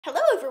Hello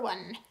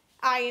everyone,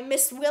 I am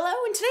Miss Willow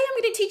and today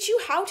I'm going to teach you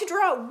how to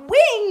draw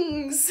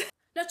wings!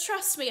 Now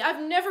trust me, I've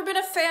never been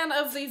a fan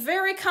of the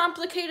very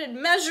complicated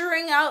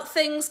measuring out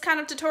things kind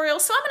of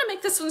tutorial, so I'm going to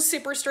make this one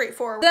super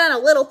straightforward. Then a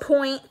little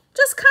point,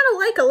 just kind of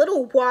like a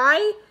little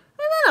Y,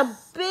 and then a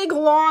big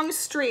long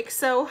streak,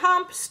 so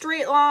hump,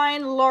 straight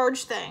line,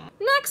 large thing.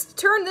 Next,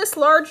 turn this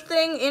large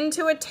thing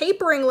into a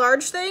tapering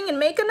large thing and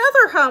make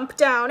another hump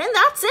down, and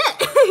that's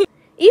it!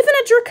 Even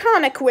a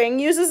draconic wing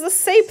uses the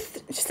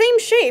same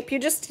shape, you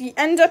just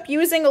end up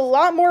using a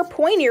lot more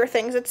pointier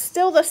things. It's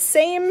still the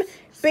same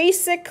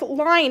basic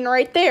line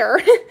right there.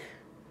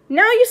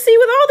 Now you see,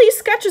 with all these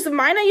sketches of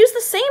mine, I use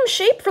the same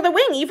shape for the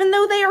wing, even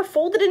though they are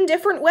folded in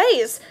different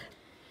ways.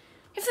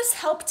 If this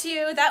helped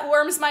you, that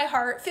warms my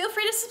heart. Feel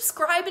free to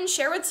subscribe and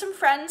share with some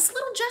friends.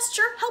 Little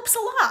gesture helps a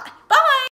lot. Bye!